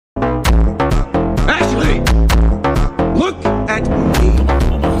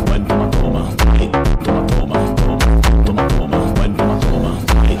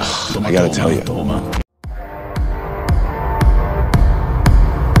I gotta tell you. In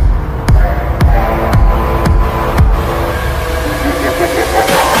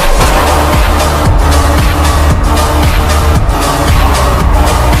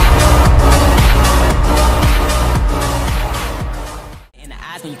the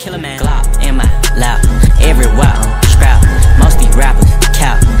eyes when you kill a man, Glock in my lap, every while I'm scrap. Most these rappers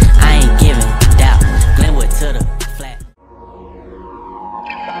cap, I ain't giving doubt. Glenwood to the flat.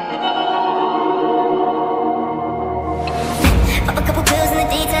 Pop a couple pills in the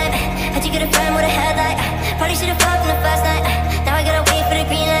daytime. How'd you get a friend with a headlight? Probably should've fucked from the first night. Now I gotta wait for the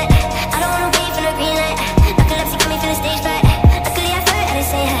green light. I don't wanna wait for the green light. Narcolepsy got me feeling stage fright. Luckily I flirt, I didn't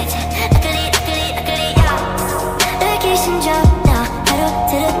say hi. Luckily, yeah. Vacation job now. Pedal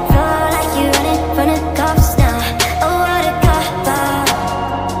to the floor like you running from the cops now. Oh, what a cop out.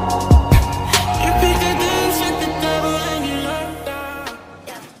 You pick the dance with the devil and you locked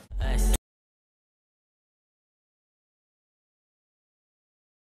down.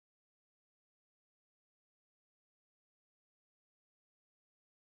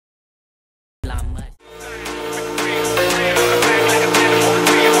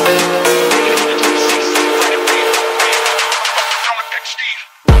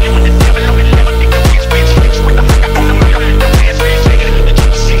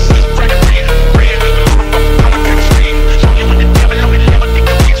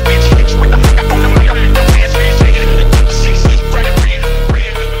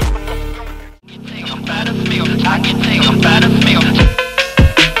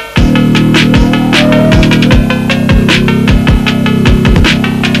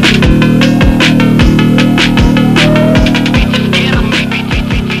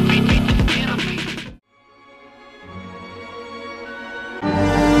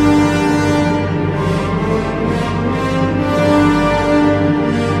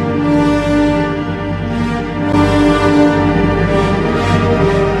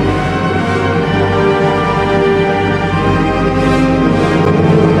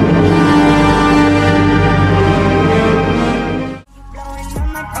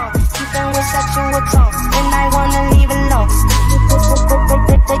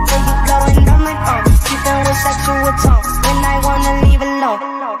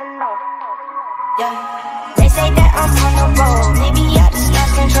 They say that I'm on the road, maybe I just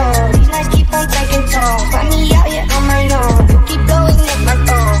lost control. These nights keep on taking toll. Find me out here on my own. You keep blowing up my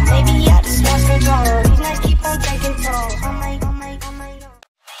phone. Maybe I just lost control. These nights keep on taking toll. On my own.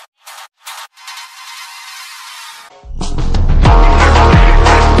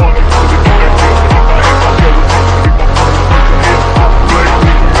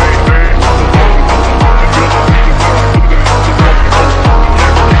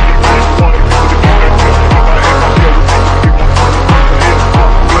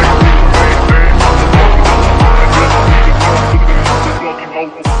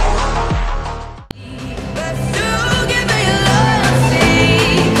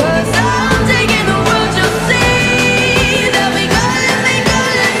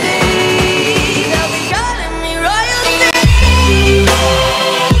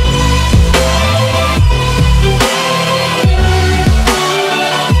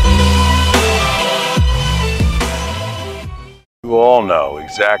 You all know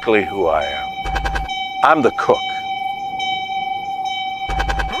exactly who I am. I'm the cook.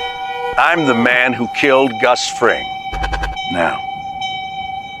 I'm the man who killed Gus Fring. Now,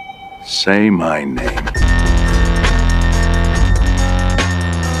 say my name.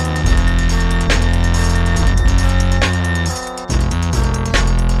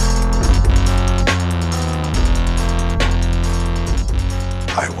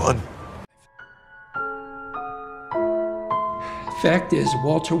 I won. Fact is,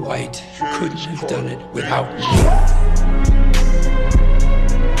 Walter White couldn't have done it without me.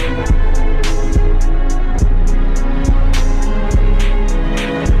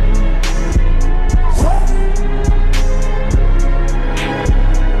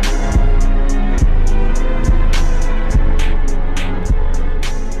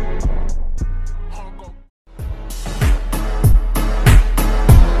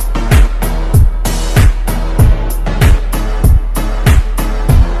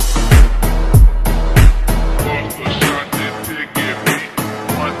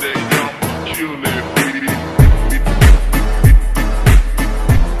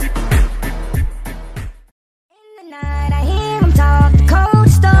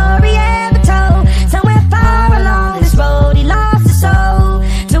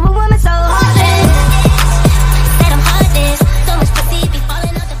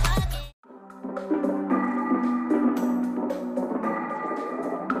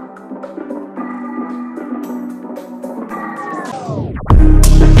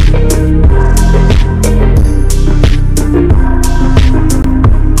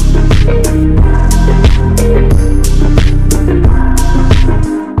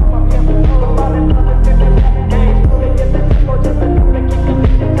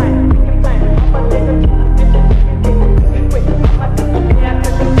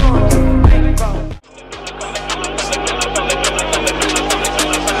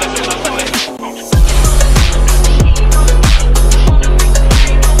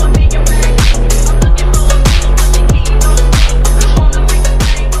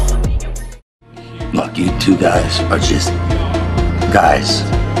 two guys are just guys,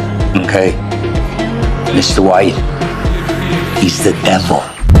 okay? Mr. White, he's the devil.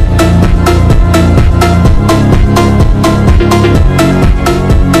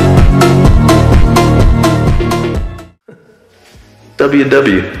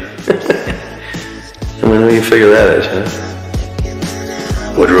 WW. I mean, how do you figure that out, huh?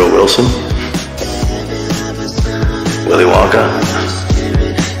 Woodrow Wilson? Willy Wonka?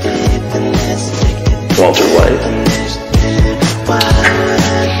 Walter White?